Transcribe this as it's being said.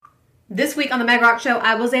This week on the Meg Rock Show,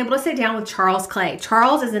 I was able to sit down with Charles Clay.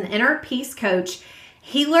 Charles is an inner peace coach,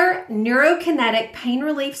 healer, neurokinetic pain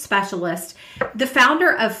relief specialist, the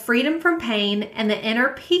founder of Freedom from Pain and the Inner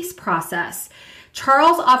Peace Process.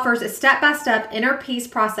 Charles offers a step-by-step inner peace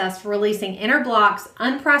process for releasing inner blocks,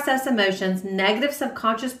 unprocessed emotions, negative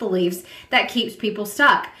subconscious beliefs that keeps people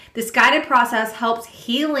stuck. This guided process helps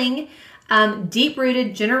healing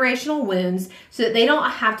deep-rooted generational wounds so that they don't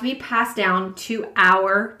have to be passed down to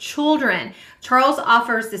our children. Charles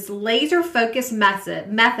offers this laser-focused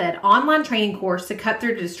method online training course to cut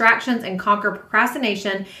through distractions and conquer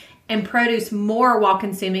procrastination and produce more while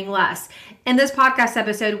consuming less. In this podcast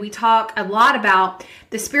episode, we talk a lot about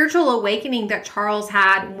the spiritual awakening that Charles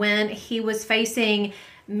had when he was facing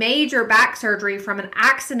major back surgery from an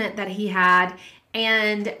accident that he had,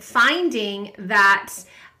 and finding that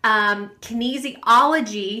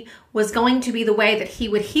kinesiology was going to be the way that he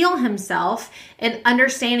would heal himself, and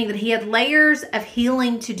understanding that he had layers of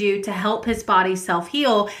healing to do to help his body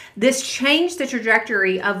self-heal. This changed the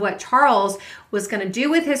trajectory of what Charles was going to do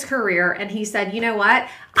with his career. And he said, you know what?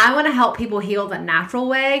 I want to help people heal the natural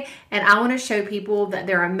way. And I want to show people that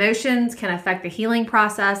their emotions can affect the healing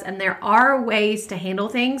process. And there are ways to handle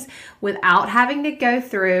things without having to go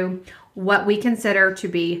through what we consider to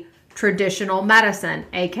be traditional medicine,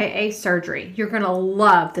 aka surgery. You're going to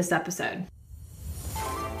love this episode.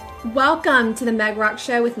 Welcome to the Meg Rock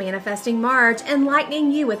Show with Manifesting Marge,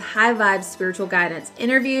 enlightening you with high vibe spiritual guidance,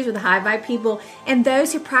 interviews with high vibe people, and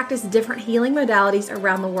those who practice different healing modalities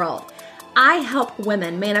around the world. I help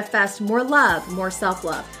women manifest more love, more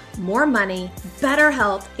self-love, more money, better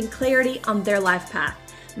health, and clarity on their life path.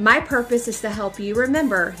 My purpose is to help you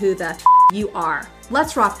remember who the you are.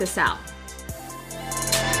 Let's rock this out.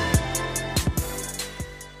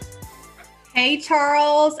 Hey,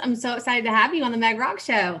 Charles. I'm so excited to have you on the Meg Rock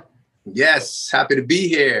Show. Yes, happy to be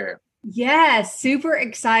here. Yes, super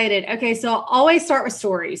excited. Okay, so I'll always start with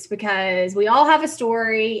stories because we all have a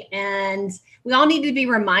story and we all need to be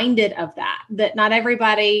reminded of that not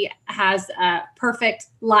everybody has a perfect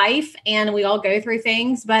life and we all go through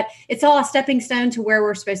things, but it's all a stepping stone to where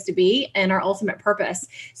we're supposed to be and our ultimate purpose.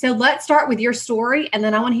 So let's start with your story, and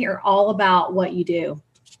then I want to hear all about what you do.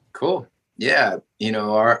 Cool. Yeah.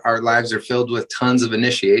 Our lives are filled with tons of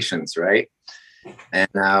initiations, right? And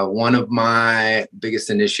one of my biggest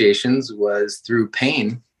initiations was through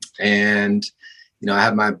pain. And, I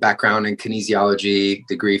have my background in kinesiology,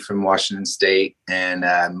 degree from Washington State, and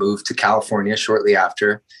moved to California shortly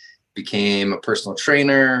after, became a personal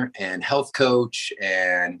trainer and health coach,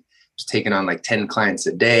 and was taking on like 10 clients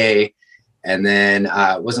a day. And then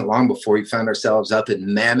it wasn't long before we found ourselves up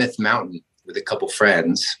in Mammoth Mountain with a couple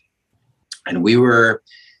friends. And we were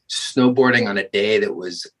snowboarding on a day that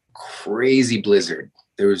was crazy blizzard.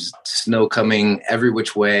 There was snow coming every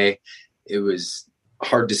which way. It was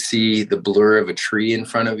hard to see the blur of a tree in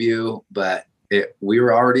front of you, but we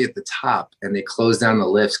were already at the top, and they closed down the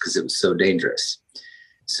lifts because it was so dangerous.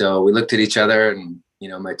 So we looked at each other and,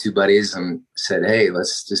 my two buddies, and said, hey,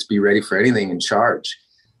 let's just be ready for anything and charge.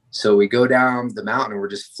 So we go down the mountain and we're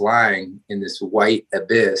just flying in this white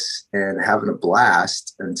abyss and having a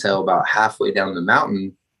blast until about halfway down the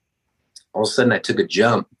mountain. All of a sudden I took a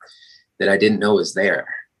jump that I didn't know was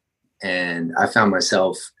there. And I found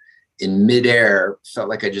myself in midair, felt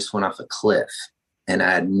like I just went off a cliff, and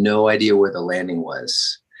I had no idea where the landing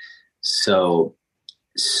was. So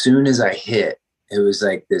as soon as I hit, it was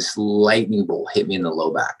like this lightning bolt hit me in the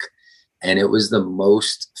low back. And it was the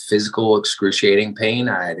most physical, excruciating pain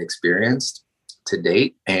I had experienced to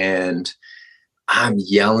date. And I'm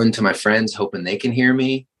yelling to my friends, hoping they can hear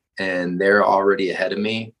me, and they're already ahead of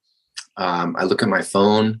me. I look at my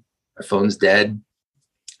phone. My phone's dead.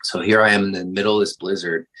 So here I am in the middle of this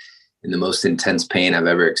blizzard in the most intense pain I've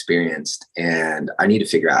ever experienced. And I need to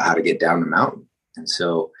figure out how to get down the mountain. And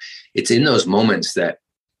so it's in those moments that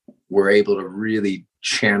we're able to really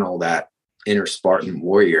channel that inner Spartan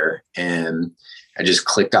warrior. And I just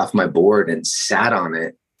clicked off my board and sat on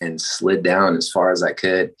it and slid down as far as I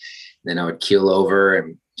could. Then I would keel over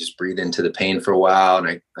and just breathe into the pain for a while.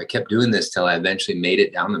 And I kept doing this till I eventually made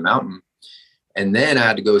it down the mountain. And then I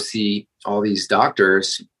had to go see all these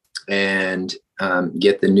doctors and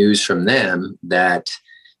get the news from them that,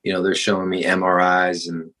 they're showing me MRIs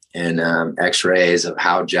and x-rays of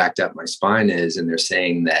how jacked up my spine is. And they're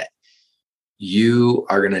saying that you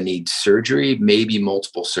are going to need surgery, maybe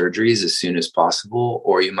multiple surgeries as soon as possible,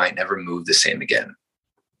 or you might never move the same again.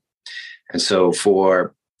 And so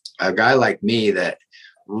for a guy like me that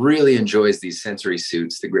really enjoys these sensory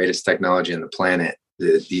suits, the greatest technology on the planet,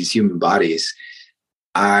 these human bodies,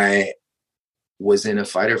 I was in a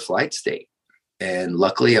fight or flight state. And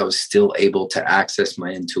luckily I was still able to access my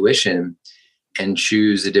intuition and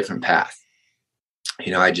choose a different path.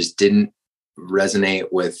 I just didn't resonate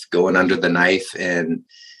with going under the knife. And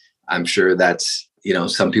I'm sure that's,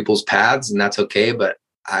 some people's paths, and that's okay. But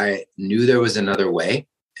I knew there was another way.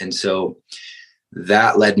 And so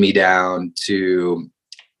that led me down to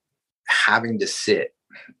having to sit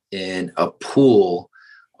in a pool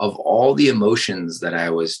of all the emotions that I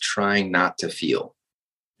was trying not to feel.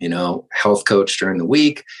 Health coach during the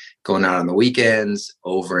week, going out on the weekends,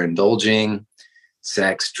 overindulging,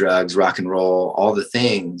 sex, drugs, rock and roll, all the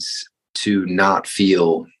things to not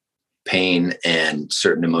feel pain and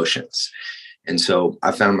certain emotions. And so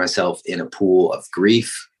I found myself in a pool of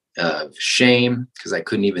grief, of shame, because I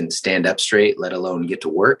couldn't even stand up straight, let alone get to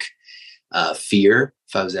work. Fear,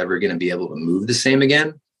 if I was ever going to be able to move the same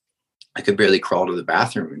again. I could barely crawl to the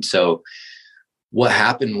bathroom. And so what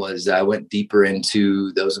happened was I went deeper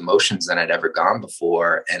into those emotions than I'd ever gone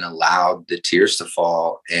before and allowed the tears to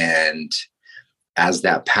fall. And as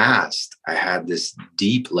that passed, I had this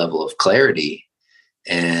deep level of clarity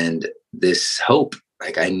and this hope.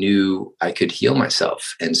 Like I knew I could heal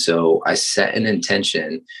myself. And so I set an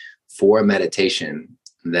intention for a meditation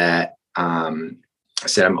that I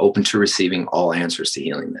said, I'm open to receiving all answers to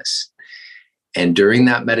healing this. And during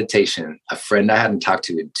that meditation, a friend I hadn't talked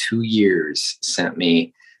to in 2 years sent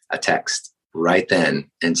me a text right then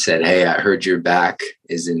and said, hey, I heard your back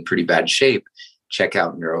is in pretty bad shape. Check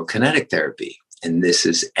out neurokinetic therapy. And this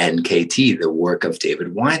is NKT, the work of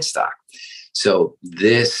David Weinstock. So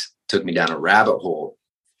this took me down a rabbit hole,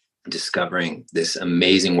 discovering this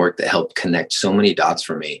amazing work that helped connect so many dots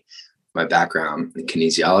for me. My background in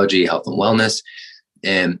kinesiology, health and wellness.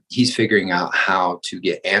 And he's figuring out how to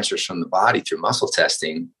get answers from the body through muscle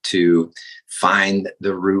testing to find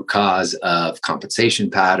the root cause of compensation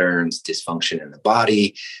patterns, dysfunction in the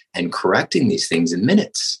body, and correcting these things in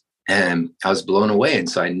minutes. And I was blown away. And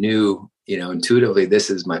so I knew, intuitively, this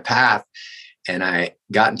is my path. And I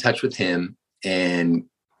got in touch with him and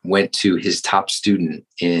went to his top student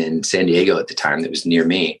in San Diego at the time that was near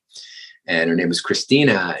me. And her name was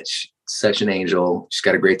Christina. Such an angel. She's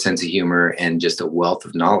got a great sense of humor and just a wealth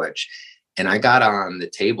of knowledge. And I got on the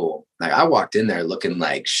table. Like I walked in there looking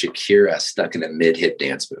like Shakira stuck in a mid-hip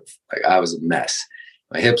dance move. Like I was a mess.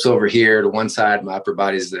 My hips over here to one side, my upper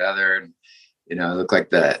body's the other. And, I looked like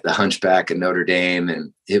the hunchback in Notre Dame.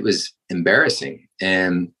 And it was embarrassing.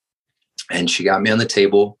 And she got me on the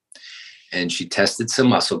table and she tested some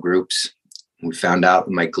muscle groups. We found out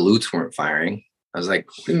that my glutes weren't firing. I was like,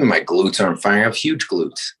 what do you mean my glutes aren't firing? I have huge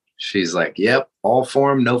glutes. She's like, yep, all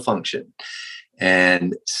form, no function.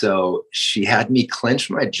 And so she had me clench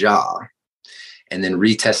my jaw and then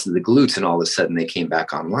retested the glutes. And all of a sudden they came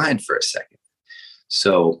back online for a second.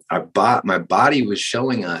 So my body was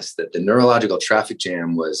showing us that the neurological traffic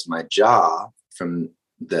jam was my jaw from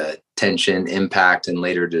the tension, impact, and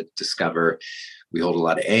later to discover we hold a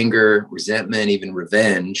lot of anger, resentment, even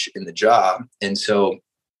revenge in the jaw. And so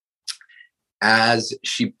as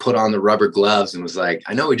she put on the rubber gloves and was like,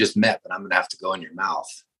 I know we just met, but I'm going to have to go in your mouth.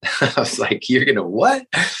 I was like, you're going to what?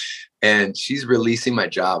 And she's releasing my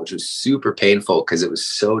jaw, which was super painful because it was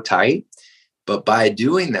so tight. But by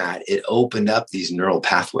doing that, it opened up these neural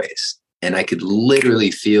pathways. And I could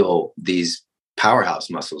literally feel these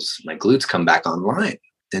powerhouse muscles, my glutes, come back online.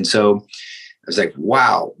 And so I was like,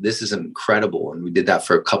 wow, this is incredible. And we did that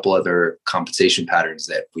for a couple other compensation patterns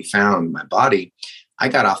that we found in my body. I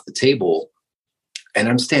got off the table and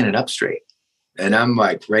I'm standing up straight and I'm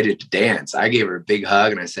like ready to dance. I gave her a big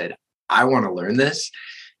hug and I said, I want to learn this.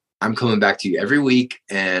 I'm coming back to you every week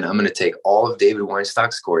and I'm going to take all of David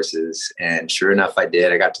Weinstock's courses. And sure enough, I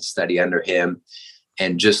did. I got to study under him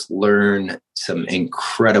and just learn some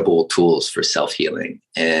incredible tools for self-healing.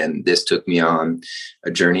 And this took me on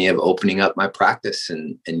a journey of opening up my practice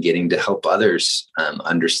and getting to help others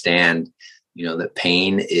understand, that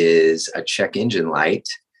pain is a check engine light.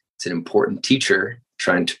 It's an important teacher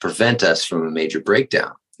trying to prevent us from a major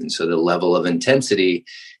breakdown. And so the level of intensity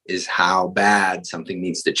is how bad something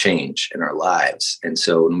needs to change in our lives. And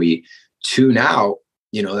so when we tune out,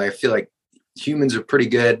 I feel like humans are pretty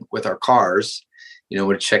good with our cars.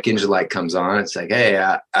 When a check engine light comes on, it's like, hey,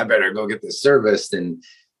 I better go get this serviced and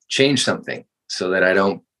change something so that I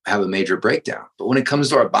don't have a major breakdown. But when it comes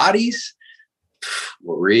to our bodies,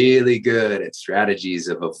 we're really good at strategies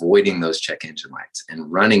of avoiding those check engine lights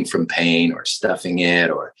and running from pain or stuffing it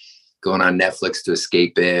or going on Netflix to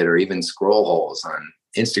escape it or even scroll holes on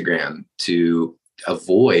Instagram to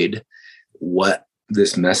avoid what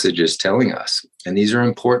this message is telling us. And these are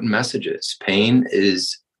important messages. Pain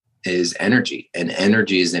is energy and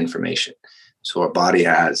energy is information. So our body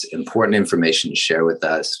has important information to share with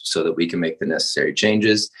us so that we can make the necessary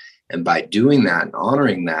changes. And by doing that and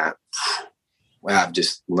honoring that, wow, I've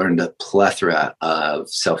just learned a plethora of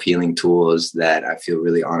self-healing tools that I feel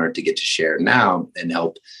really honored to get to share now and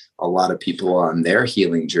help a lot of people on their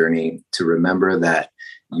healing journey to remember that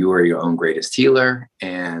you are your own greatest healer.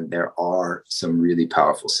 And there are some really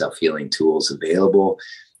powerful self-healing tools available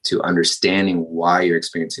to understanding why you're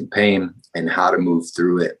experiencing pain and how to move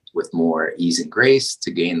through it with more ease and grace to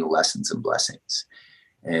gain the lessons and blessings.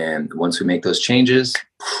 And once we make those changes,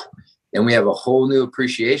 then we have a whole new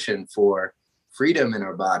appreciation for freedom in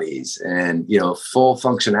our bodies and, full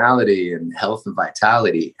functionality and health and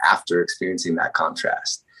vitality after experiencing that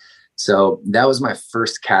contrast. So that was my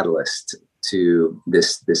first catalyst to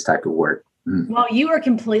this type of work. Well, you are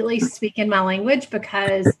completely speaking my language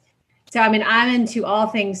because I'm into all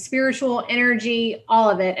things spiritual, energy, all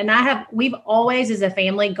of it. And we've always as a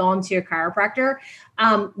family gone to a chiropractor.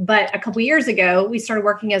 But a couple of years ago, we started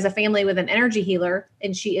working as a family with an energy healer,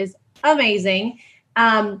 and she is amazing.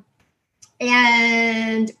 And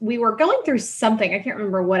we were going through something. I can't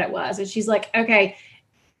remember what it was. And she's like, okay,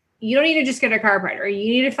 you don't need to just go to a chiropractor. You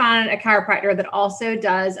need to find a chiropractor that also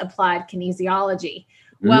does applied kinesiology.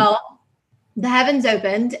 Mm-hmm. Well, the heavens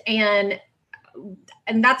opened, and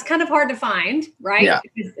that's kind of hard to find, right? Yeah.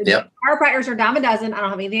 Yep. Chiropractors are dime a dozen. I don't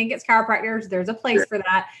have anything against chiropractors. There's a place for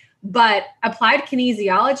that. But applied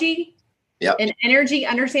kinesiology and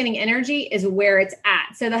understanding energy is where it's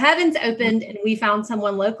at. So the heavens opened, and we found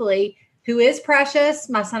someone locally who is precious.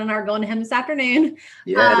 My son and I are going to him this afternoon.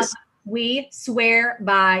 Yes. We swear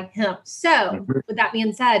by him. So with that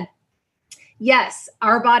being said, yes,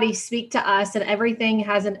 our bodies speak to us, and everything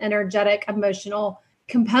has an energetic, emotional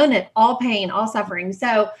component, all pain, all suffering.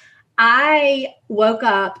 So I woke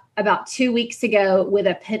up about 2 weeks ago with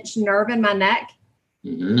a pinched nerve in my neck.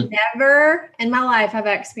 Mm-hmm. Never in my life have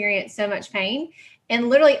I experienced so much pain. And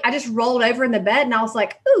literally, I just rolled over in the bed, and I was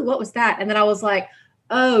like, ooh, what was that? And then I was like,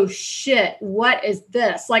 oh shit, what is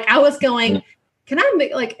this? Like I was going, should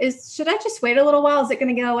I just wait a little while? Is it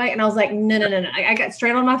going to go away? And I was like, no. I got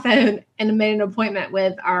straight on my phone and made an appointment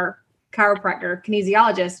with our chiropractor,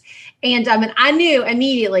 kinesiologist. And I knew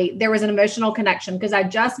immediately there was an emotional connection because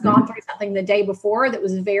I'd just gone through something the day before that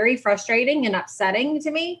was very frustrating and upsetting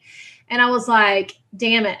to me. And I was like,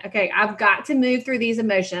 damn it. Okay, I've got to move through these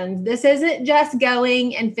emotions. This isn't just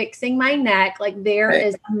going and fixing my neck. Like there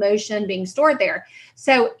is emotion being stored there.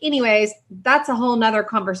 So anyways, that's a whole nother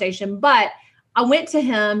conversation. But I went to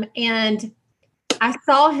him and I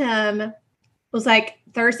saw him, it was like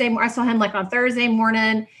Thursday. I saw him like on Thursday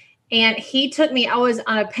morning, and he took me, I was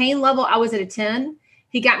on a pain level. I was at a 10.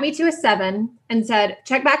 He got me to a 7 and said,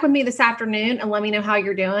 check back with me this afternoon and let me know how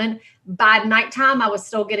you're doing. By nighttime, I was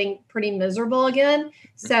still getting pretty miserable again.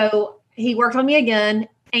 So he worked on me again.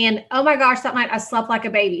 And oh my gosh, that night I slept like a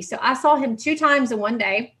baby. So I saw him 2 times in one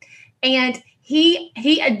day, and he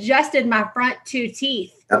adjusted my front 2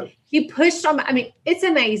 teeth. Oh. He pushed on it's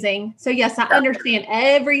amazing. So yes, I understand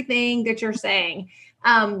everything that you're saying.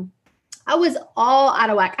 I was all out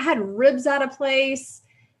of whack. I had ribs out of place,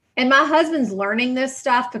 and my husband's learning this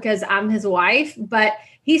stuff because I'm his wife, but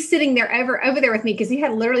he's sitting there over there with me because he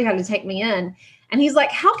literally had to take me in. And he's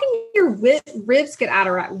like, how can your ribs get out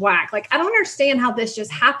of whack? Like, I don't understand how this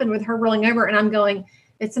just happened with her rolling over. And I'm going,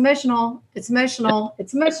 it's emotional. It's emotional.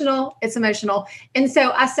 It's emotional. It's emotional. And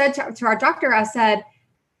so I said to our doctor, I said,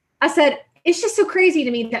 it's just so crazy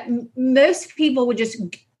to me that most people would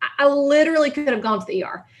I literally could have gone to the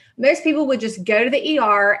ER. Most people would just go to the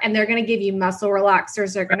ER, and they're going to give you muscle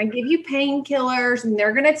relaxers. They're going to give you painkillers, and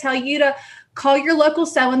they're going to tell you to call your local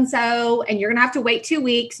so-and-so, and you're going to have to wait 2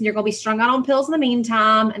 weeks, and you're going to be strung out on pills in the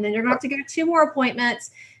meantime. And then you're going to have to go to 2 more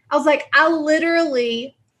appointments. I was like, I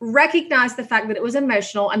literally recognized the fact that it was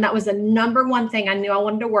emotional. And that was the number one thing I knew I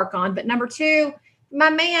wanted to work on. But number 2,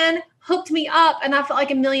 my man hooked me up, and I felt like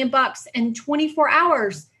 $1 million in 24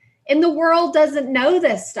 hours. And the world doesn't know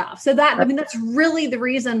this stuff. So that's really the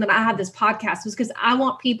reason that I have this podcast, was because I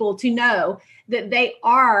want people to know that they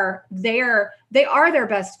are their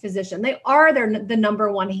best physician. They are the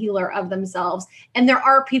number one healer of themselves. And there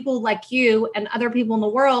are people like you and other people in the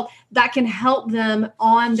world that can help them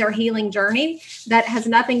on their healing journey that has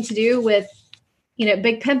nothing to do with,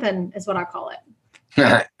 big pimping is what I call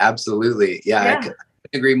it. Absolutely. Yeah. I could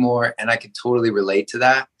agree more. And I could totally relate to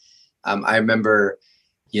that. I remember,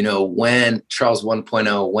 when Charles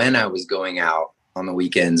 1.0, when I was going out on the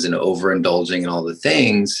weekends and overindulging and all the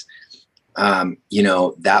things,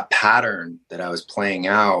 that pattern that I was playing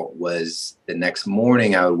out was the next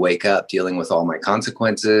morning I would wake up dealing with all my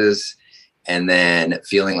consequences. and then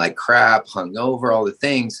feeling like crap, hungover, all the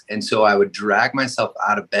things. And so I would drag myself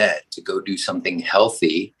out of bed to go do something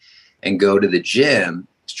healthy and go to the gym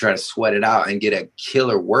to try to sweat it out and get a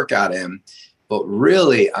killer workout in. But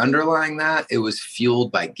really underlying that, it was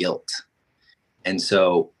fueled by guilt. And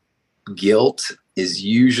so guilt is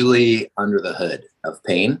usually under the hood of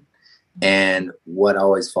pain. And what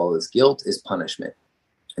always follows guilt is punishment.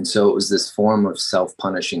 And so it was this form of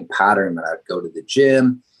self-punishing pattern that I'd go to the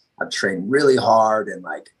gym, I'd train really hard and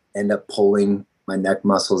like end up pulling my neck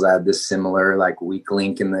muscles. I had this similar like weak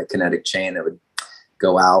link in the kinetic chain that would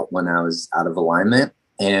go out when I was out of alignment,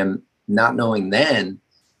 and not knowing then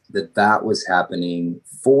that that was happening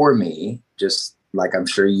for me, just like I'm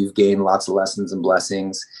sure you've gained lots of lessons and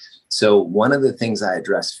blessings. So one of the things I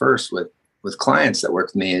address first with clients that work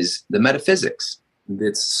with me is the metaphysics.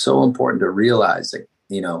 It's so important to realize that,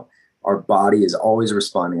 you know, our body is always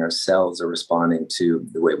responding. Our cells are responding to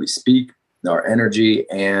the way we speak, our energy,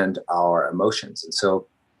 and our emotions. And so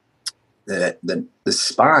the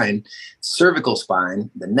spine, cervical spine,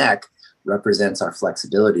 the neck represents our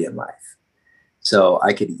flexibility in life. So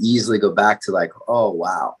I could easily go back to like, oh,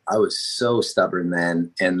 wow, I was so stubborn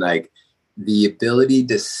then. And like the ability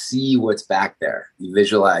to see what's back there. You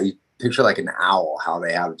visualize, you picture like an owl, how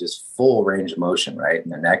they have just full range of motion, right, in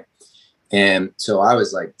their neck. And so I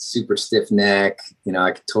was like super stiff neck, you know,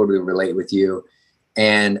 I could totally relate with you.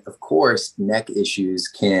 And of course, neck issues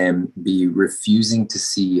can be refusing to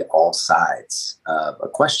see all sides of a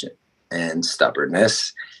question, and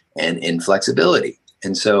stubbornness and inflexibility.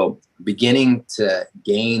 And so beginning to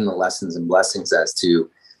gain the lessons and blessings as to,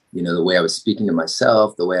 you know, the way I was speaking to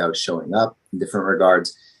myself, the way I was showing up in different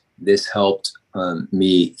regards, this helped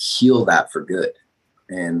me heal that for good,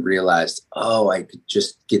 and realized, oh, I could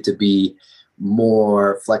just get to be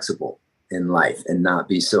more flexible in life and not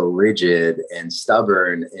be so rigid and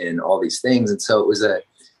stubborn in all these things. And so it was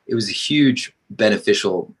a huge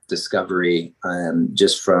beneficial discovery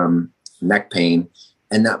just from neck pain,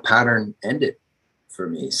 and that pattern ended for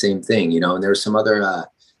me. Same thing, you know, and there's some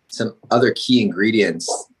other key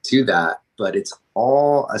ingredients to that, but it's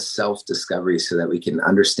all a self-discovery so that we can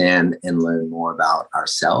understand and learn more about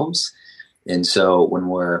ourselves. And so when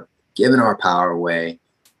we're giving our power away,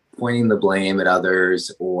 pointing the blame at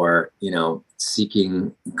others, or, you know,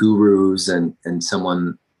 seeking gurus and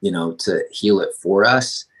someone, you know, to heal it for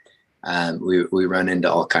us, we run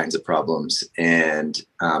into all kinds of problems, and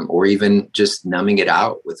or even just numbing it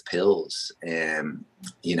out with pills and,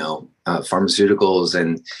 you know, pharmaceuticals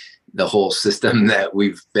and the whole system that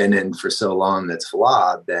we've been in for so long that's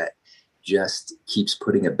flawed, that just keeps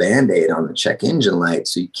putting a Band-Aid on the check engine light,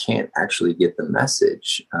 so you can't actually get the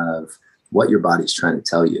message of what your body's trying to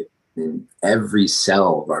tell you. And every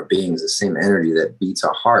cell of our being is the same energy that beats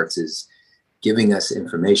our hearts, is giving us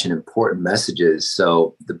information, important messages.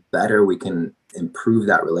 So the better we can improve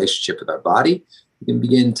that relationship with our body, we can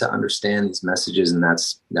begin to understand these messages. And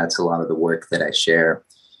that's a lot of the work that I share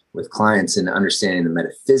with clients. And understanding the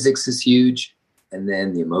metaphysics is huge. And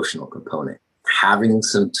then the emotional component, having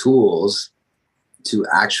some tools to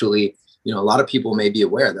actually, you know, a lot of people may be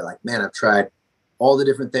aware. They're like, man, I've tried all the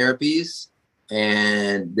different therapies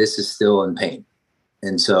and this is still in pain.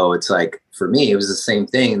 And so it's like, for me, it was the same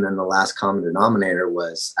thing. And then the last common denominator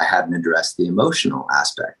was I hadn't addressed the emotional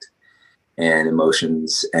aspect, and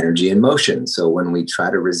emotions, energy and motion. So when we try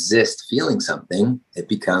to resist feeling something, it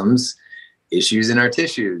becomes issues in our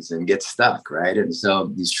tissues and gets stuck, right? And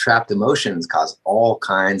so these trapped emotions cause all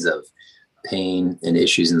kinds of pain and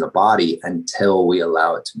issues in the body until we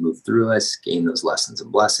allow it to move through us, gain those lessons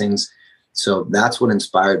and blessings. So that's what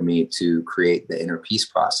inspired me to create the Inner Peace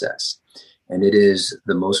process. And it is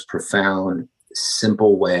the most profound,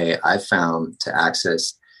 simple way I found to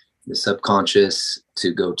access the subconscious,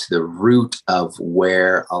 to go to the root of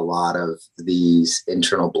where a lot of these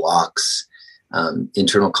internal blocks,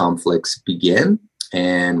 internal conflicts begin,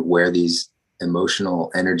 and where these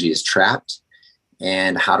emotional energy is trapped,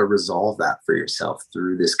 and how to resolve that for yourself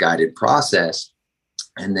through this guided process.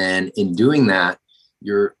 And then in doing that,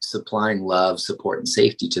 you're supplying love, support, and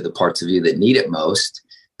safety to the parts of you that need it most.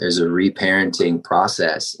 There's a reparenting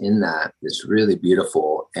process in that that's really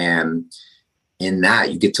beautiful. And in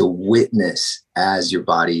that, you get to witness as your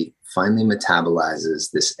body finally metabolizes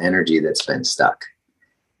this energy that's been stuck,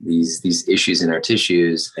 these issues in our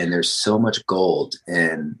tissues. And there's so much gold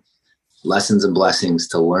and lessons and blessings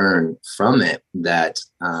to learn from it that,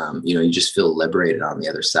 you know, you just feel liberated on the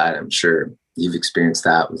other side. I'm sure you've experienced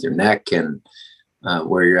that with your neck and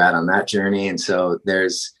where you're at on that journey. And so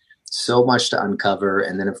there's so much to uncover.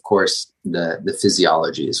 And then, of course, the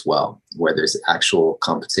physiology as well, where there's actual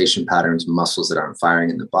compensation patterns, muscles that aren't firing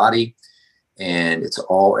in the body. and it's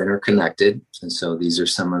all interconnected. And so these are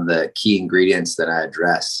some of the key ingredients that I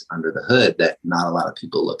address under the hood that not a lot of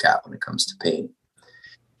people look at when it comes to pain.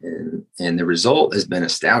 And the result has been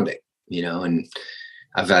astounding, and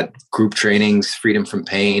I've had group trainings, Freedom from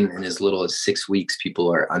Pain, and as little as 6 weeks,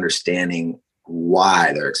 people are understanding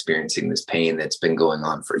why they're experiencing this pain that's been going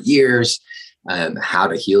on for years, how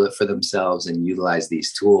to heal it for themselves and utilize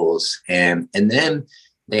these tools. And then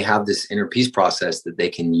they have this inner peace process that they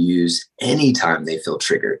can use anytime they feel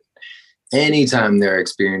triggered, anytime they're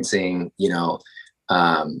experiencing,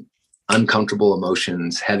 uncomfortable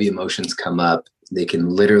emotions, heavy emotions come up. They can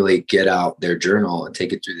literally get out their journal and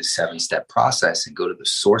take it through the 7-step process and go to the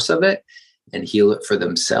source of it and heal it for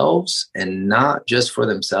themselves, and not just for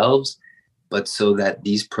themselves, but so that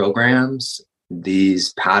these programs,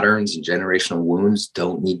 these patterns and generational wounds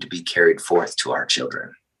don't need to be carried forth to our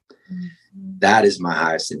children. Mm-hmm. That is my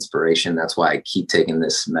highest inspiration. That's why I keep taking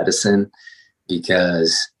this medicine,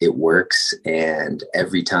 because it works. And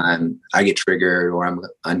every time I get triggered or I'm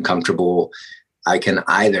uncomfortable, I can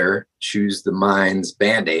either choose the mind's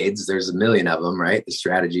Band-Aids. There's a million of them, right? The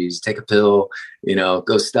strategies: take a pill,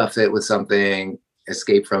 go stuff it with something,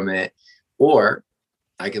 escape from it. Or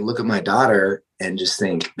I can look at my daughter and just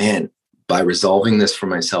think, man, by resolving this for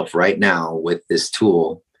myself right now with this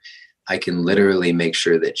tool, I can literally make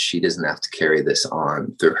sure that she doesn't have to carry this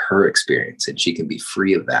on through her experience, and she can be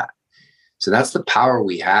free of that. So that's the power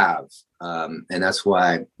we have. And that's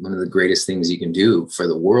why one of the greatest things you can do for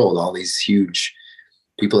the world, all these huge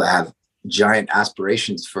people that have giant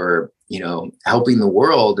aspirations for, helping the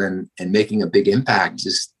world and making a big impact,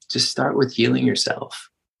 just start with healing yourself.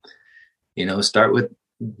 Start with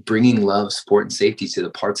bringing love, support, and safety to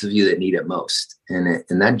the parts of you that need it most. And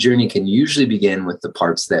that journey can usually begin with the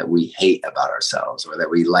parts that we hate about ourselves or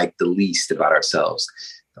that we like the least about ourselves.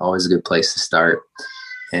 Always a good place to start.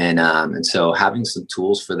 And so having some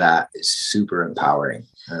tools for that is super empowering.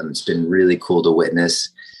 It's been really cool to witness,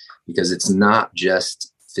 because it's not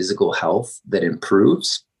just physical health that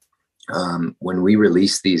improves. When we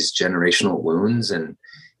release these generational wounds and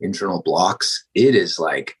internal blocks, it is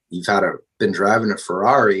like you've been driving a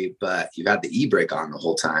Ferrari, but you've had the e-brake on the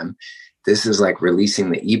whole time. This is like releasing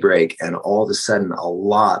the e-brake, and all of a sudden a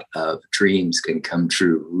lot of dreams can come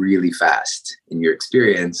true really fast in your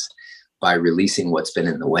experience by releasing what's been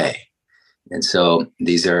in the way. And so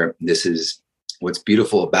this is what's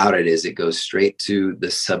beautiful about it, is it goes straight to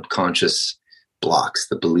the subconscious blocks,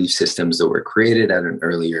 the belief systems that were created at an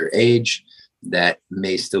earlier age that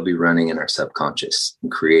may still be running in our subconscious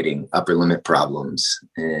and creating upper limit problems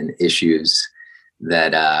and issues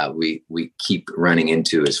that we keep running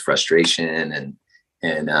into as frustration.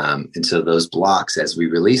 And so those blocks, as we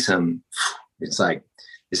release them, it's like,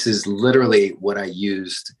 this is literally what I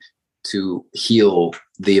used to heal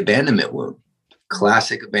the abandonment wound,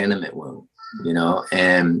 classic abandonment wound,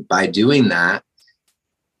 and by doing that,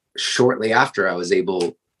 shortly after, I was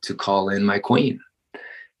able to call in my queen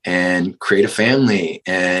and create a family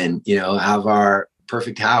and, have our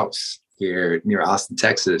perfect house here near Austin,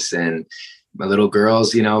 Texas. And my little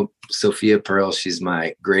girls, Sophia Pearl, she's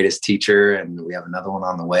my greatest teacher. And we have another one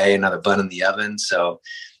on the way, another bun in the oven. So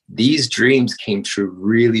these dreams came true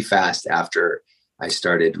really fast after I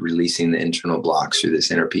started releasing the internal blocks through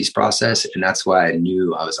this inner peace process. And that's why I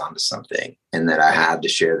knew I was onto something and that I had to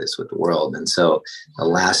share this with the world. And so the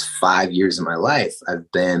last 5 years of my life,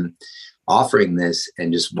 I've been offering this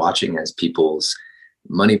and just watching as people's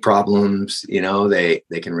money problems,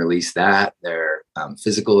 they can release that, their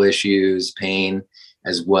physical issues, pain,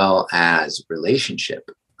 as well as relationship,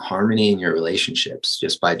 harmony in your relationships.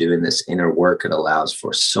 Just by doing this inner work, it allows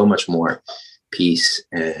for so much more peace.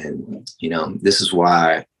 And, this is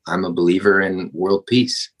why I'm a believer in world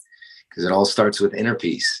peace, because it all starts with inner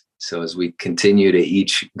peace. So as we continue to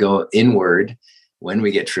each go inward, when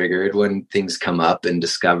we get triggered, when things come up, and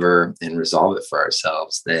discover and resolve it for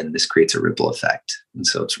ourselves, then this creates a ripple effect. And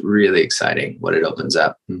so it's really exciting what it opens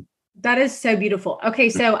up. That is so beautiful. Okay.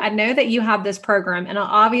 So I know that you have this program, and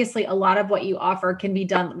obviously a lot of what you offer can be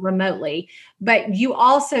done remotely, but you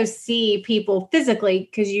also see people physically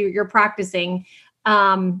because you're practicing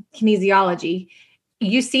kinesiology.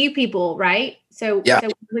 You see people, right? So, yeah.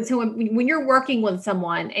 So when you're working with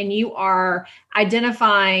someone and you are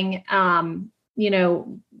identifying,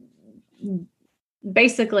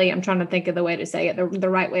 basically, I'm trying to think of the way to say it, the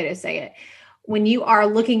right way to say it. When you are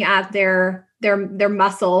looking at their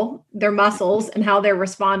muscles and how they're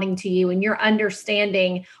responding to you, and you're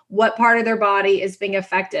understanding what part of their body is being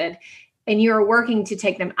affected, and you're working to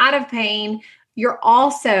take them out of pain, you're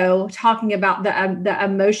also talking about the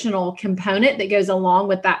emotional component that goes along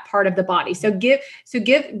with that part of the body. So give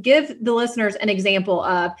the listeners an example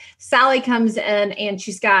of Sally comes in and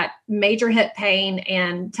she's got major hip pain,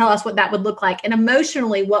 and tell us what that would look like, and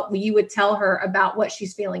emotionally what you would tell her about what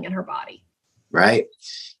she's feeling in her body. Right.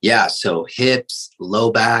 Yeah. So hips, low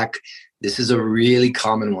back. This is a really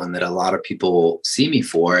common one that a lot of people see me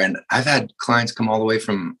for. And I've had clients come all the way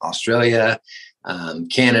from Australia,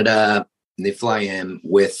 Canada, and they fly in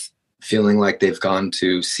with feeling like they've gone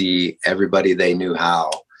to see everybody they knew how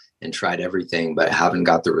and tried everything, but haven't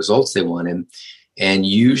got the results they wanted. And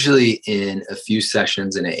usually in a few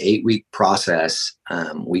sessions in an 8-week process,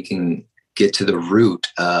 we can get to the root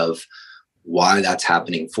of why that's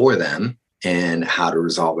happening for them and how to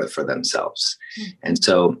resolve it for themselves. Mm-hmm. And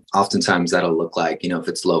so oftentimes that'll look like, if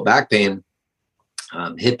it's low back pain,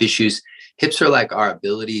 hip issues. Hips are like our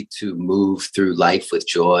ability to move through life with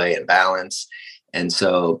joy and balance. And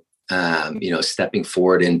so, stepping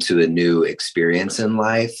forward into a new experience in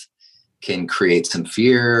life can create some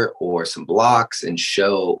fear or some blocks and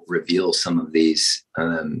reveal some of these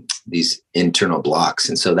internal blocks.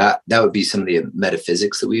 And so that would be some of the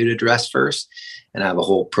metaphysics that we would address first. And I have a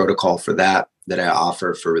whole protocol for that I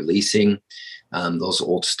offer for releasing those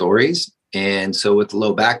old stories. And so with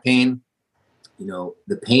low back pain,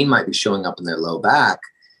 the pain might be showing up in their low back,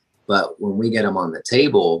 but when we get them on the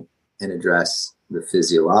table and address the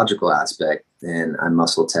physiological aspect, then I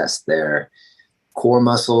muscle test their core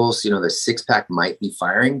muscles. The 6-pack might be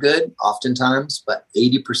firing good oftentimes, but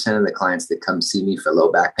 80% of the clients that come see me for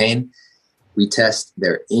low back pain, we test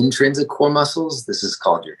their intrinsic core muscles. This is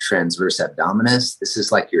called your transverse abdominis. This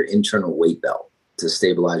is like your internal weight belt to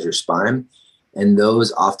stabilize your spine. And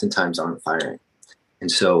those oftentimes aren't firing. And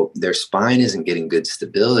so their spine isn't getting good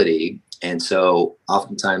stability. And so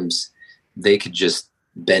oftentimes they could just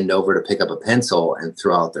bend over to pick up a pencil and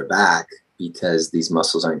throw out their back because these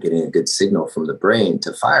muscles aren't getting a good signal from the brain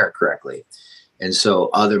to fire correctly. And so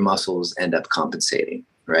other muscles end up compensating,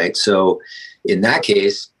 right? So in that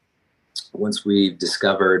case, once we've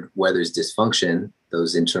discovered where there's dysfunction,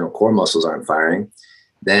 those internal core muscles aren't firing,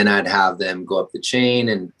 then I'd have them go up the chain.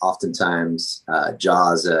 And oftentimes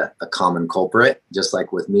jaw is a common culprit, just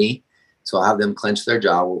like with me. So I'll have them clench their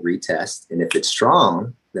jaw, we'll retest. And if it's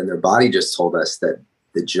strong, then their body just told us that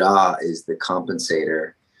the jaw is the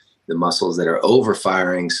compensator, the muscles that are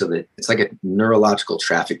overfiring, so that it's like a neurological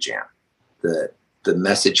traffic jam. The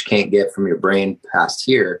message can't get from your brain past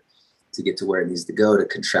here to get to where it needs to go to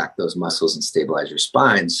contract those muscles and stabilize your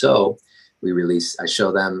spine. So I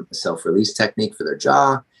show them a self-release technique for their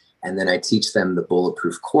jaw, and then I teach them the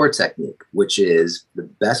bulletproof core technique, which is the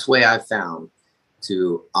best way I've found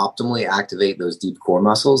to optimally activate those deep core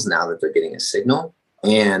muscles now that they're getting a signal,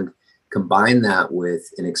 and combine that with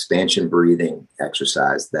an expansion breathing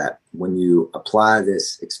exercise that when you apply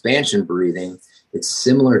this expansion breathing, it's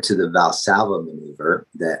similar to the Valsalva maneuver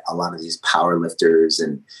that a lot of these power lifters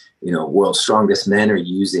and world's strongest men are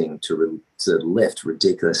using to lift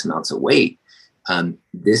ridiculous amounts of weight.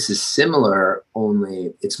 This is similar,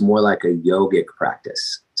 only it's more like a yogic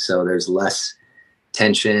practice. So there's less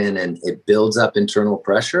tension and it builds up internal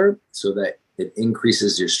pressure so that it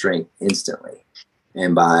increases your strength instantly.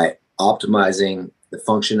 And by optimizing the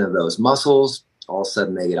function of those muscles, all of a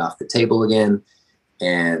sudden they get off the table again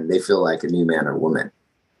and they feel like a new man or woman.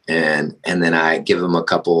 And then I give them a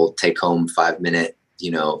couple take home 5-minute,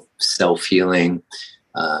 self-healing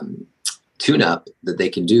tune-up that they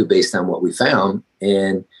can do based on what we found.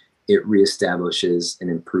 And it reestablishes and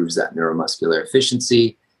improves that neuromuscular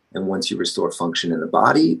efficiency. And once you restore function in the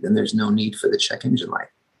body, then there's no need for the check engine light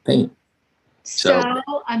pain. So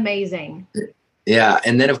amazing. Yeah.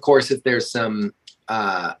 And then, of course, if there's some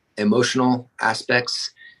emotional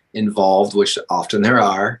aspects involved, which often there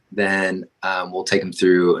are, then we'll take them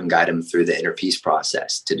through and guide them through the inner peace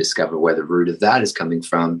process to discover where the root of that is coming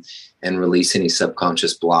from and release any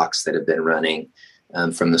subconscious blocks that have been running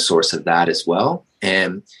from the source of that as well.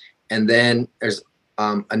 And then there's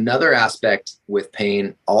another aspect with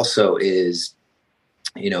pain also is,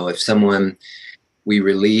 if we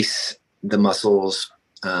release the muscles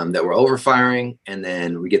that were overfiring, and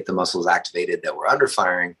then we get the muscles activated that were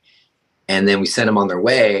underfiring, and then we send them on their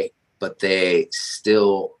way, but they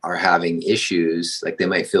still are having issues. Like they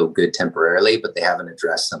might feel good temporarily, but they haven't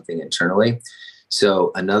addressed something internally.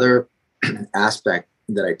 So another aspect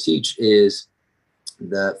that I teach is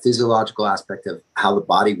the physiological aspect of how the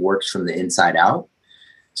body works from the inside out.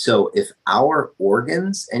 So if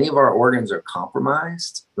any of our organs are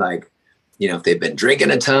compromised, like, if they've been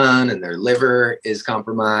drinking a ton and their liver is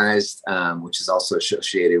compromised, which is also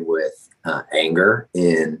associated with anger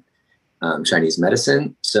in Chinese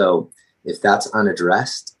medicine. So if that's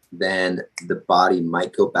unaddressed, then the body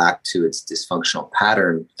might go back to its dysfunctional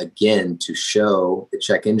pattern again to show the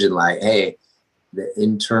check engine light, hey, the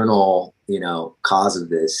internal, cause of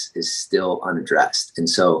this is still unaddressed. And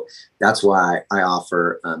so that's why I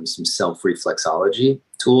offer some self-reflexology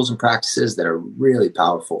tools and practices that are really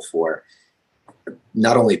powerful for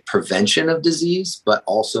not only prevention of disease, but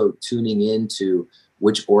also tuning into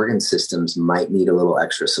which organ systems might need a little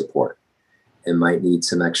extra support and might need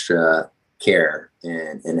some extra care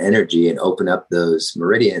and energy, and open up those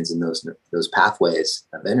meridians and those pathways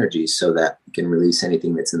of energy so that we can release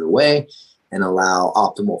anything that's in the way and allow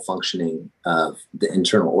optimal functioning of the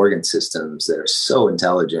internal organ systems that are so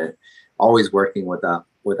intelligent, always working without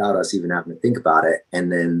us even having to think about it.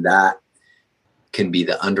 And then that can be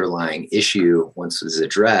the underlying issue. Once it's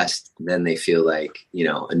addressed, then they feel like,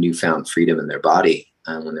 a newfound freedom in their body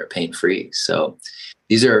when they're pain-free. So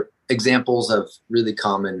these are examples of really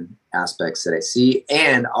common aspects that I see.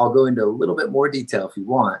 And I'll go into a little bit more detail if you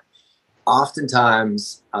want.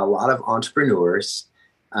 Oftentimes, a lot of entrepreneurs,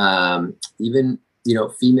 even,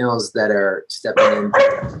 females that are stepping in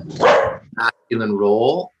the masculine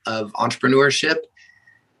role of entrepreneurship,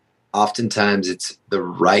 oftentimes it's the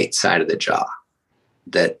right side of the jaw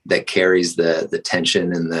that carries the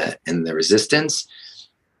tension and the resistance.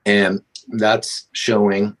 And that's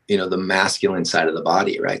showing, the masculine side of the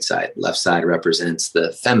body, right side. Left side represents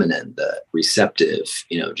the feminine, the receptive,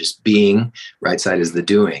 just being. Right side is the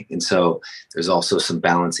doing. And so there's also some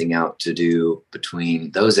balancing out to do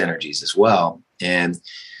between those energies as well. And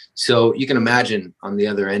so you can imagine on the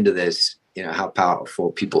other end of this, how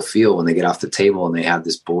powerful people feel when they get off the table and they have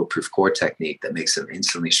this bulletproof core technique that makes them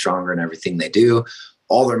instantly stronger in everything they do.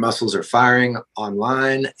 All their muscles are firing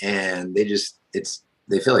online, and they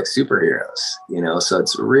feel like superheroes, so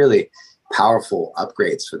it's really powerful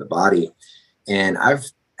upgrades for the body. And I've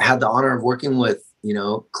had the honor of working with,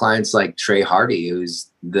 clients like Trey Hardy,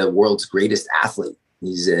 who's the world's greatest athlete.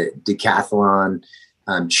 He's a decathlon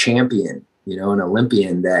champion, an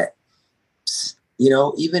Olympian that,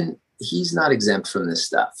 even he's not exempt from this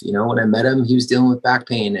stuff. When I met him, he was dealing with back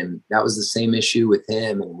pain, and that was the same issue with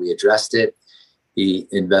him, and we addressed it. He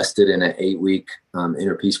invested in an 8-week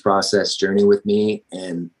inner peace process journey with me,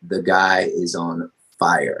 and the guy is on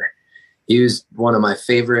fire. He was one of my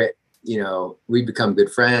favorite, we become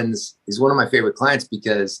good friends. He's one of my favorite clients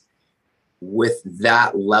because with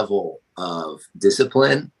that level of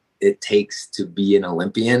discipline it takes to be an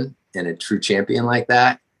Olympian and a true champion like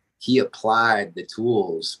that, he applied the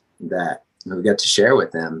tools that we got to share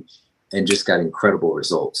with him and just got incredible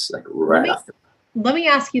results, like right off the. Let me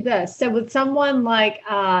ask you this. So with someone like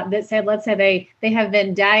that said, let's say they have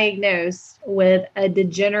been diagnosed with a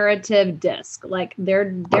degenerative disc, like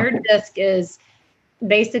their disc is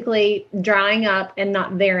basically drying up and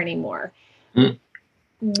not there anymore. Mm.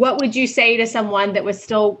 What would you say to someone that was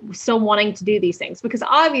still wanting to do these things? Because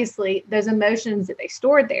obviously those emotions that they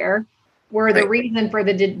stored there were the reason for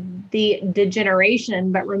the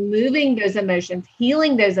degeneration, but removing those emotions,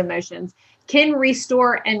 healing those emotions can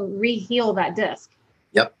restore and re-heal that disc.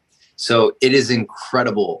 Yep. So it is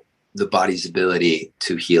incredible, the body's ability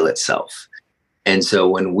to heal itself. And so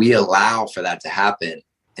when we allow for that to happen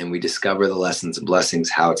and we discover the lessons and blessings,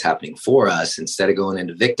 how it's happening for us, instead of going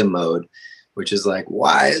into victim mode, which is like,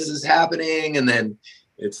 why is this happening? And then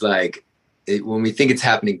it's like, when we think it's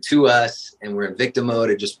happening to us and we're in victim mode,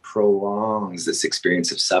 it just prolongs this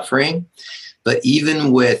experience of suffering. But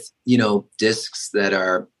even with, discs that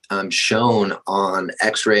are shown on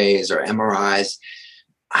x-rays or MRIs,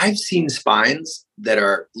 I've seen spines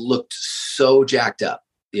that looked so jacked up,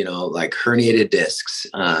 like herniated discs,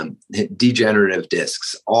 degenerative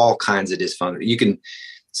discs, all kinds of dysfunction. You can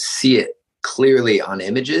see it clearly on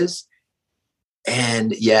images,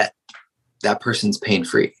 and yet that person's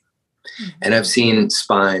pain-free. Mm-hmm. And I've seen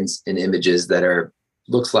spines in images that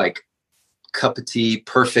looks like cup of tea,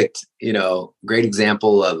 perfect, great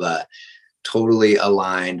example of a totally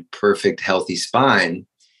aligned, perfect, healthy spine,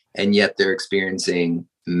 and yet they're experiencing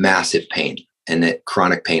massive pain and that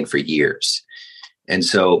chronic pain for years. And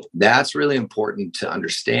so that's really important to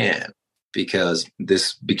understand, because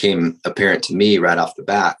this became apparent to me right off the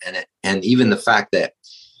bat. And even the fact that,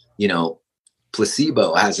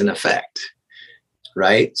 placebo has an effect,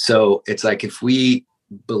 right? So it's like, if we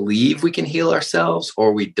believe we can heal ourselves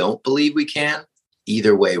or we don't believe we can,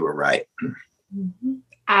 either way, we're right. Mm-hmm.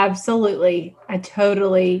 Absolutely. I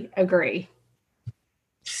totally agree.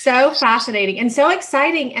 So fascinating and so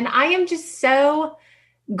exciting. And I am just so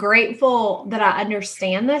grateful that I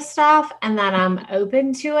understand this stuff and that I'm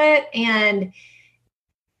open to it. And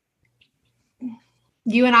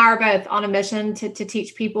You and I are both on a mission to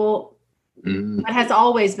teach people. That has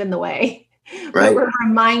always been the way. Right. We're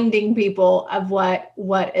reminding people of what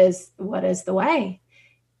is the way.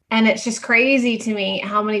 And it's just crazy to me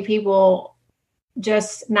how many people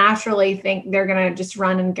just naturally think they're going to just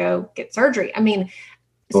run and go get surgery. I mean,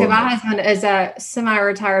 so my husband is a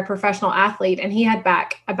semi-retired professional athlete, and he had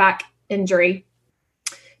a back injury,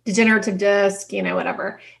 degenerative disc,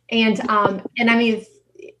 whatever. And I mean,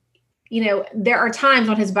 there are times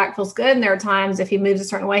when his back feels good, and there are times if he moves a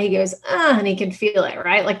certain way, he goes, and he can feel it,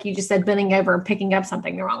 right? Like you just said, bending over and picking up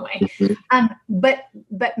something the wrong way.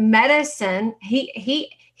 But medicine, he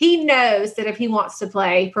knows that if he wants to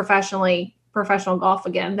play professional golf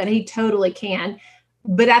again, that he totally can.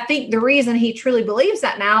 But I think the reason he truly believes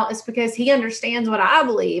that now is because he understands what I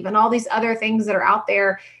believe and all these other things that are out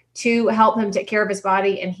there to help him take care of his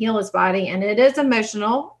body and heal his body. And it is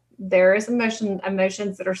emotional. There is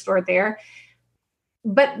emotions that are stored there.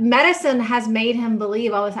 But medicine has made him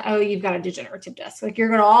believe all the time, oh, you've got a degenerative disc. Like you're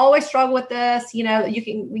going to always struggle with this. You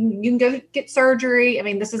can go get surgery. I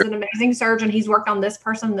mean, this is an amazing surgeon. He's worked on this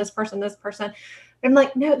person. I'm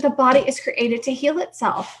like, no, the body is created to heal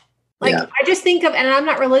itself. Like I just think of, and I'm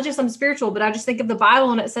not religious, I'm spiritual, but I just think of the Bible,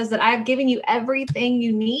 and it says that I have given you everything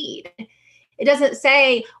you need. It doesn't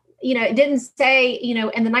say, it didn't say,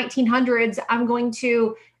 in the 1900s, I'm going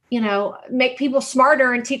to, make people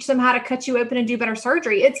smarter and teach them how to cut you open and do better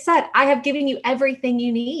surgery. It said, I have given you everything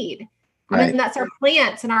you need. Right. And that's our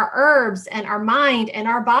plants and our herbs and our mind and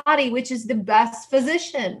our body, which is the best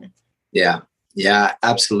physician. Yeah,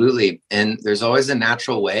 absolutely. And there's always a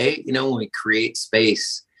natural way, when we create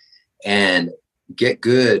space and get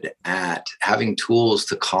good at having tools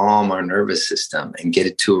to calm our nervous system and get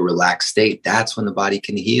it to a relaxed state. That's when the body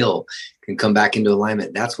can heal, can come back into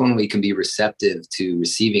alignment. That's when we can be receptive to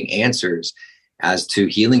receiving answers as to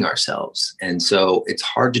healing ourselves. And so it's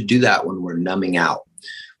hard to do that when we're numbing out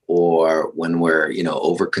or when we're,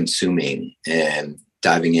 over consuming and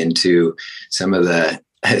diving into some of the,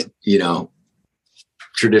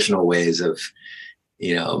 traditional ways of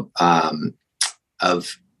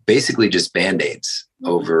basically just Band-Aids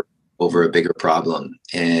over a bigger problem.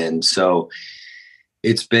 And so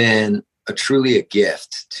it's been truly a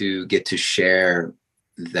gift to get to share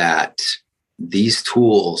that these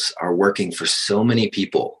tools are working for so many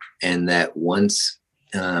people, and that once,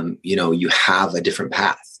 you have a different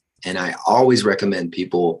path. And I always recommend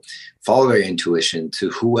people follow their intuition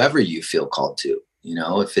to whoever you feel called to.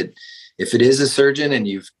 If it is a surgeon and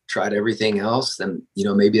you've tried everything else, then,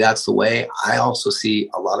 maybe that's the way. I also see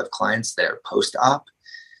a lot of clients that are post-op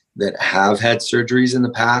that have had surgeries in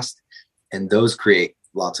the past, and those create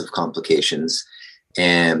lots of complications.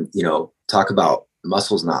 And, talk about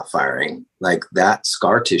muscles not firing, like that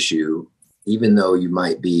scar tissue, even though you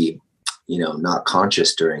might be, not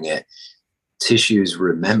conscious during it, tissues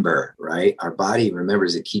remember, right? Our body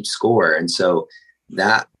remembers, it keeps score. And so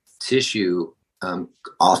that tissue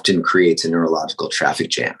often creates a neurological traffic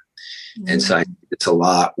jam. And so it's a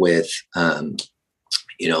lot with,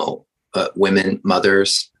 women,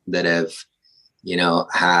 mothers that have,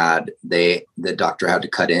 the doctor had to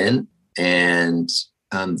cut in, and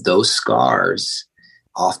those scars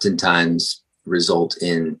oftentimes result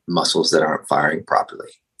in muscles that aren't firing properly.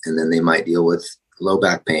 And then they might deal with low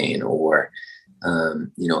back pain or,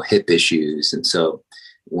 hip issues. And so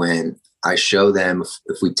when I show them,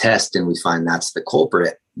 if we test and we find that's the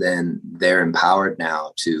culprit, then they're empowered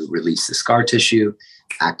now to release the scar tissue,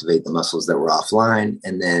 activate the muscles that were offline,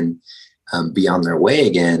 and then be on their way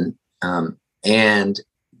again. And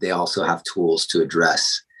they also have tools to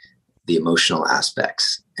address the emotional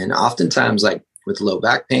aspects. And oftentimes, like with low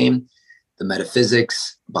back pain, the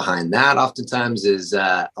metaphysics behind that oftentimes is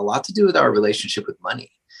a lot to do with our relationship with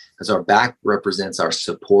money, because our back represents our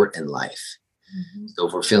support in life. Mm-hmm. So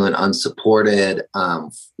if we're feeling unsupported,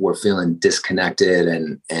 we're feeling disconnected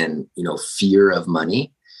and fear of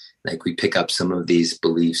money, like we pick up some of these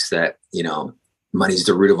beliefs that, money's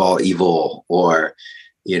the root of all evil, or,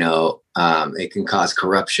 it can cause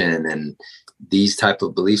corruption, and these type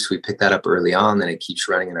of beliefs, we pick that up early on, then it keeps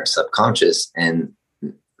running in our subconscious. And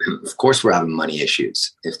of course we're having money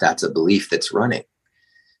issues if that's a belief that's running,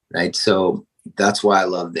 right? So that's why I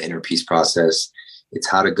love the inner peace process. It's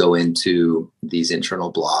how to go into these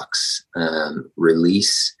internal blocks,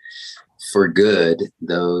 release for good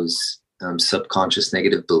those subconscious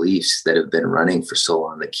negative beliefs that have been running for so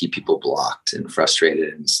long that keep people blocked and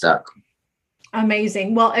frustrated and stuck.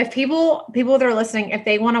 Amazing. Well, if people that are listening, if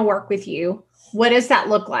they want to work with you, what does that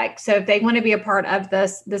look like? So if they want to be a part of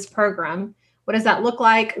this program, what does that look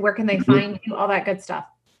like? Where can they find you? All that good stuff.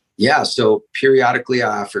 Yeah, so periodically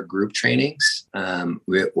I offer group trainings.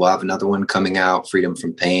 We'll have another one coming out, Freedom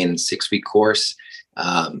from Pain, 6-week course.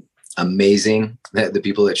 Amazing. The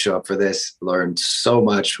people that show up for this learn so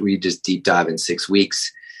much. We just deep dive in 6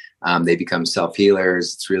 weeks. They become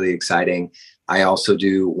self-healers. It's really exciting. I also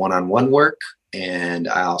do one-on-one work, and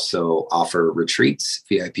I also offer retreats,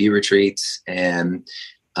 VIP retreats, and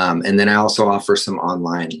then I also offer some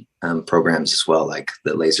online programs as well, like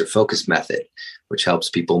the laser focus method, which helps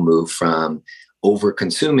people move from over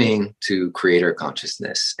consuming to creator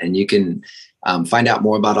consciousness. And you can find out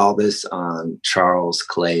more about all this on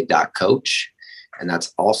charlesclay.coach. And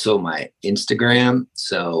that's also my Instagram.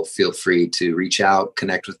 So feel free to reach out,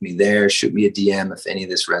 connect with me there, shoot me a DM if any of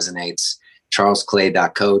this resonates.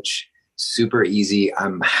 charlesclay.coach. Super easy.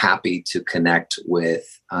 I'm happy to connect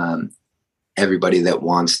with everybody that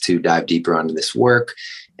wants to dive deeper onto this work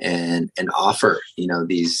and offer,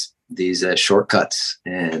 these shortcuts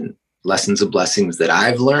and lessons of blessings that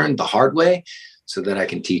I've learned the hard way so that I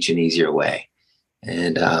can teach an easier way.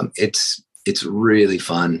 And it's really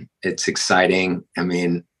fun. It's exciting. I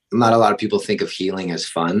mean, not a lot of people think of healing as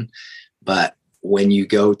fun, but when you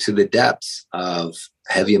go to the depths of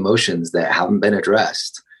heavy emotions that haven't been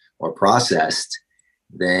addressed or processed,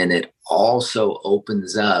 then it also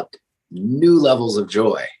opens up new levels of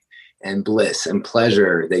joy and bliss and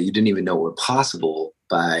pleasure that you didn't even know were possible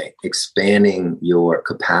by expanding your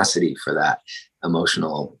capacity for that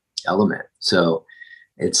emotional element. So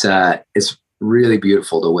it's really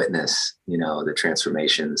beautiful to witness, the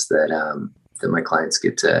transformations that my clients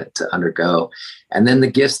get to undergo, and then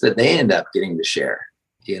the gifts that they end up getting to share,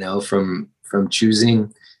 from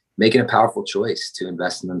choosing, making a powerful choice to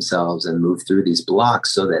invest in themselves and move through these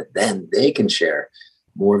blocks so that then they can share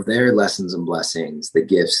more of their lessons and blessings, the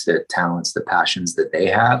gifts, the talents, the passions that they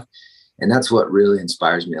have. And that's what really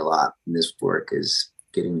inspires me a lot in this work, is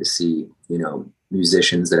getting to see,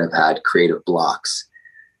 musicians that have had creative blocks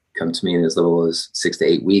come to me in as little as 6 to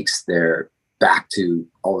 8 weeks. They're back to,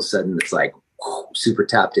 all of a sudden it's like super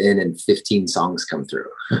tapped in and 15 songs come through.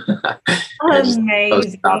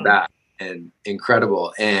 Amazing. About that, and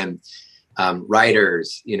incredible. And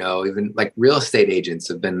writers, even like real estate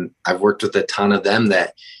agents I've worked with a ton of them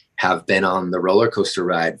that have been on the roller coaster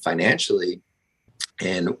ride financially.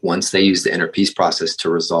 And once they use the inner peace process to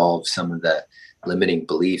resolve some of the limiting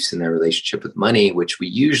beliefs in their relationship with money, which we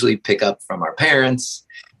usually pick up from our parents,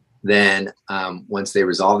 then once they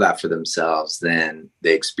resolve that for themselves, then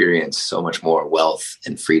they experience so much more wealth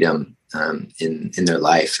and freedom in their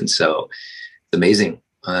life. And so it's amazing.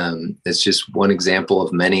 It's just one example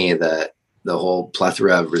of many of the whole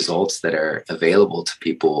plethora of results that are available to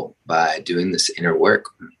people by doing this inner work.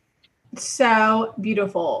 So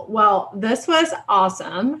beautiful. Well, this was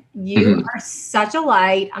awesome. You are such a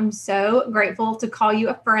light. I'm so grateful to call you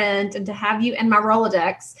a friend and to have you in my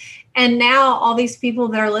Rolodex. And now all these people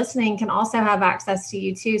that are listening can also have access to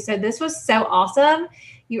you too. So this was so awesome.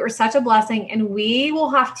 You are such a blessing, and we will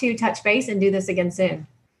have to touch base and do this again soon.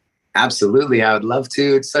 Absolutely. I would love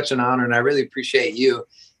to. It's such an honor. And I really appreciate you,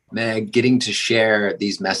 Meg, getting to share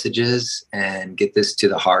these messages and get this to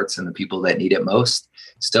the hearts and the people that need it most.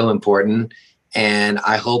 So important. And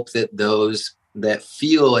I hope that those that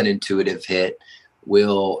feel an intuitive hit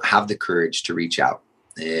will have the courage to reach out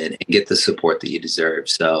and get the support that you deserve.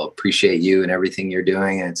 So appreciate you and everything you're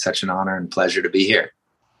doing. And it's such an honor and pleasure to be here.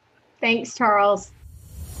 Thanks, Charles.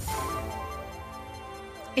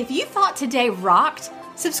 If you thought today rocked,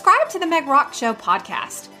 subscribe to the Meg Rock Show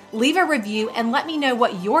podcast. Leave a review and let me know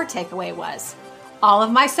what your takeaway was. All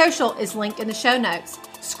of my social is linked in the show notes.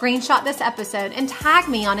 Screenshot this episode and tag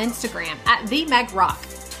me on Instagram at @TheMegRock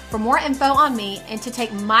for more info on me and to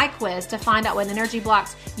take my quiz to find out what energy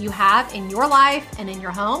blocks you have in your life and in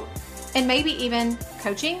your home, and maybe even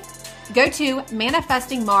coaching. Go to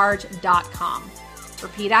manifestingmarge.com.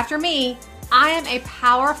 Repeat after me. I am a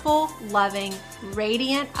powerful, loving,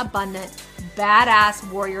 radiant, abundant, badass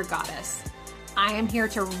warrior goddess. I am here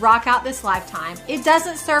to rock out this lifetime. It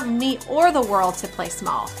doesn't serve me or the world to play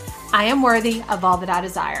small. I am worthy of all that I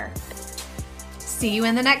desire. See you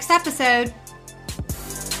in the next episode.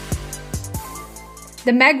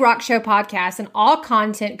 The Meg Rock Show podcast and all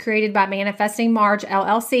content created by Manifesting Marge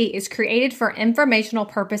LLC is created for informational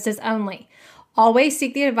purposes only. Always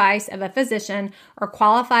seek the advice of a physician or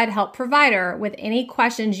qualified health provider with any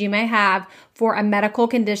questions you may have for a medical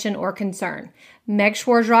condition or concern. Meg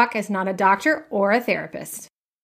Schwarzrock is not a doctor or a therapist.